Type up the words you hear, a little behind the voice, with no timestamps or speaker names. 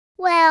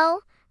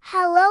Well,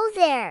 hello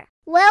there.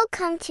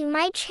 Welcome to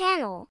my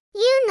channel.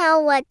 You know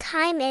what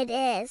time it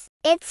is.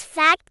 It's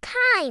fact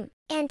time.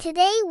 And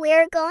today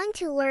we're going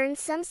to learn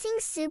something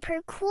super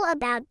cool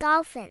about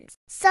dolphins.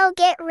 So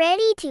get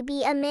ready to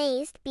be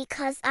amazed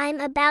because I'm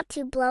about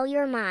to blow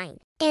your mind.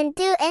 And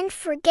don't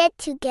forget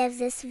to give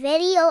this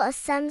video a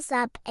thumbs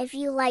up if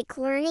you like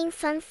learning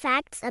fun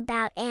facts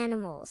about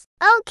animals.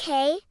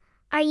 Okay,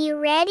 are you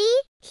ready?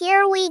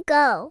 Here we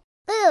go.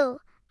 Ooh,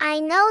 I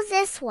know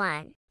this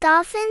one.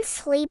 Dolphins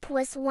sleep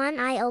with one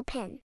eye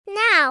open.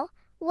 Now,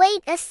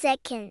 wait a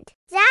second.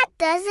 That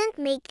doesn't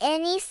make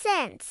any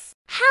sense.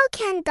 How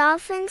can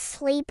dolphins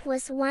sleep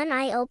with one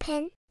eye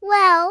open?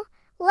 Well,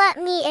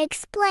 let me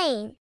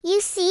explain.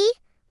 You see,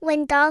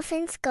 when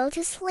dolphins go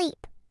to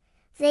sleep,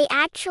 they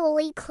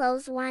actually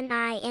close one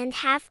eye and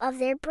half of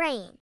their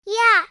brain.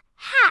 Yeah,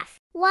 half.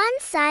 One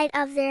side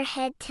of their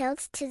head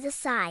tilts to the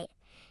side,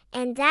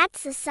 and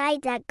that's the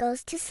side that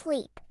goes to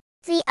sleep.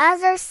 The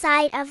other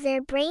side of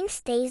their brain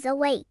stays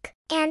awake.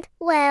 And,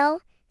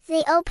 well,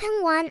 they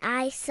open one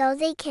eye so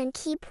they can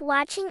keep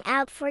watching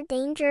out for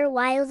danger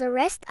while the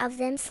rest of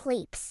them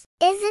sleeps.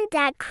 Isn't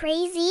that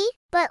crazy?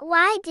 But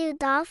why do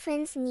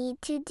dolphins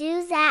need to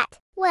do that?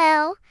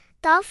 Well,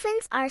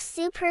 dolphins are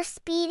super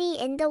speedy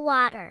in the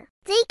water.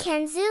 They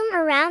can zoom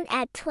around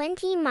at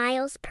 20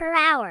 miles per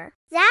hour.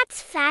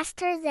 That's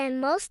faster than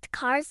most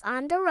cars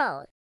on the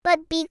road.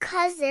 But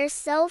because they're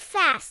so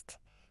fast,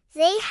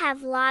 they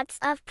have lots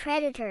of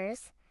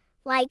predators,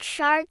 like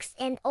sharks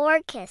and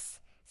orcas,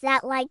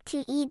 that like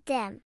to eat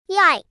them.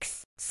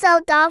 Yikes!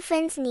 So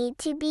dolphins need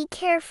to be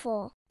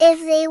careful. If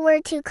they were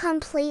to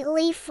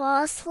completely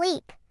fall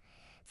asleep,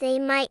 they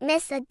might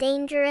miss a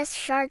dangerous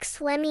shark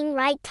swimming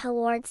right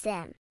towards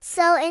them.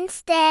 So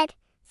instead,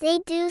 they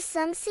do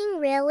something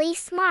really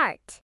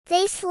smart.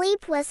 They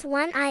sleep with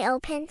one eye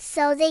open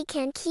so they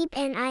can keep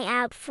an eye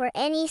out for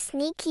any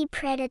sneaky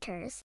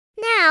predators.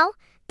 Now,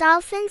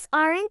 dolphins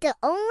aren't the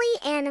only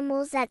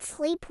animals that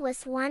sleep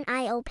with one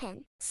eye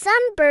open.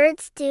 Some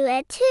birds do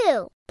it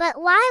too.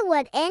 But why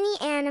would any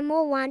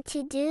animal want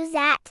to do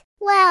that?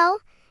 Well,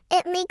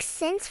 it makes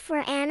sense for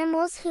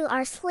animals who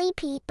are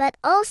sleepy but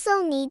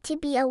also need to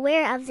be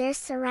aware of their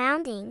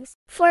surroundings.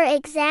 For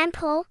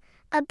example,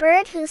 a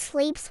bird who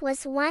sleeps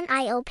with one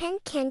eye open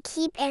can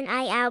keep an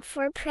eye out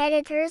for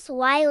predators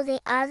while the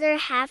other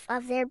half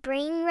of their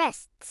brain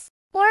rests.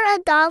 Or a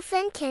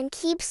dolphin can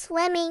keep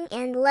swimming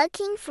and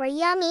looking for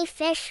yummy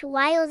fish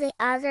while the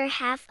other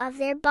half of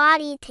their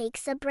body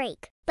takes a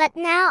break. But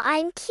now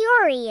I'm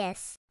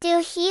curious. Do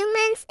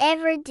humans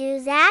ever do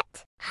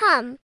that?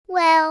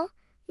 Well,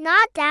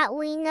 not that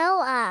we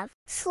know of.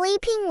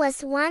 Sleeping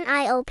with one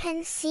eye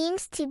open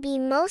seems to be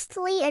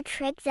mostly a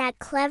trick that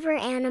clever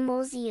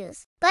animals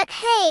use. But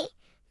hey,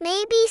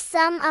 maybe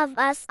some of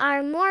us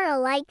are more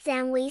alike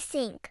than we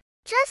think.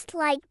 Just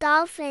like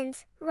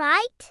dolphins,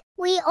 right?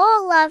 We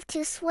all love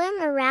to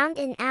swim around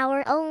in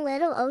our own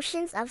little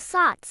oceans of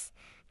thoughts,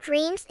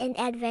 dreams, and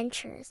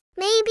adventures.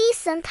 Maybe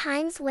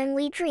sometimes when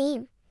we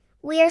dream,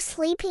 we're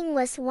sleeping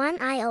with one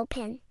eye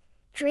open,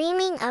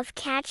 dreaming of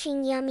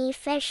catching yummy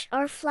fish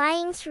or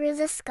flying through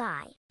the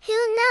sky.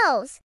 Who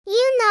knows?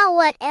 You know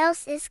what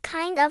else is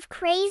kind of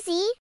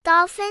crazy?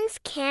 Dolphins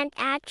can't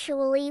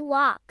actually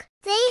walk.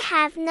 They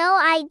have no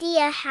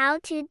idea how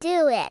to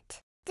do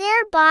it.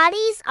 Their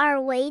bodies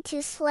are way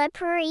too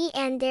slippery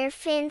and their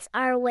fins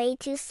are way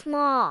too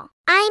small.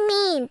 I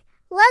mean,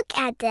 look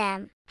at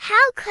them.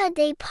 How could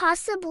they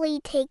possibly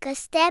take a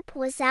step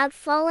without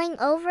falling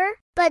over?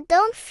 But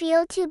don't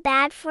feel too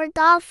bad for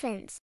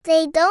dolphins.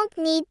 They don't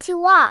need to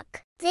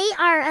walk. They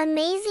are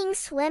amazing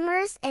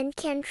swimmers and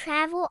can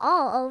travel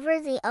all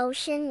over the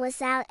ocean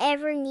without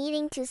ever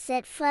needing to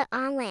set foot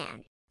on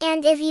land.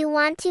 And if you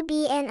want to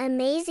be an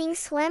amazing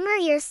swimmer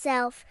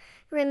yourself,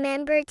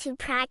 remember to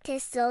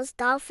practice those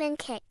dolphin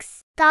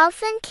kicks.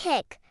 Dolphin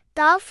kick,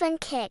 dolphin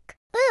kick.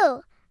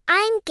 Ooh,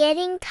 I'm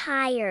getting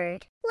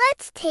tired.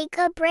 Let's take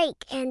a break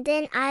and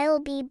then I'll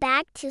be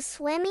back to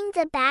swimming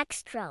the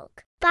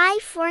backstroke. Bye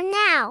for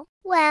now.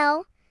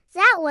 Well,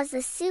 that was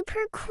a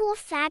super cool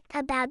fact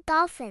about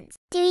dolphins.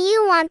 Do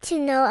you want to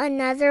know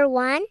another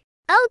one?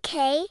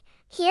 Okay,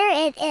 here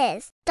it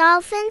is.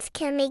 Dolphins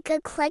can make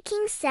a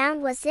clicking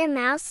sound with their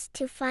mouths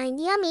to find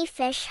yummy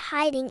fish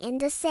hiding in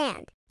the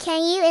sand.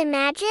 Can you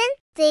imagine?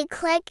 They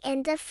click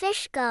and the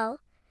fish go.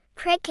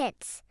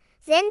 Crickets.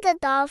 Then the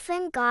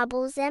dolphin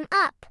gobbles them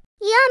up.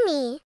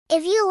 Yummy!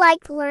 If you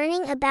liked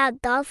learning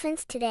about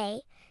dolphins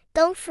today,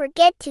 don't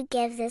forget to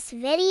give this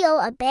video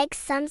a big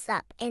thumbs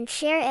up and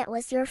share it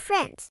with your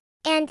friends.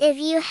 And if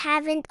you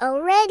haven't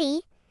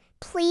already,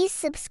 please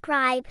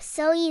subscribe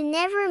so you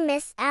never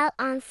miss out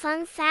on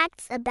fun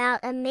facts about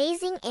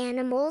amazing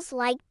animals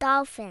like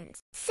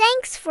dolphins.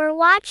 Thanks for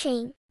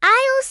watching.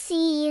 I'll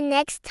see you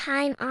next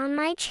time on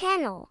my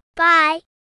channel. Bye!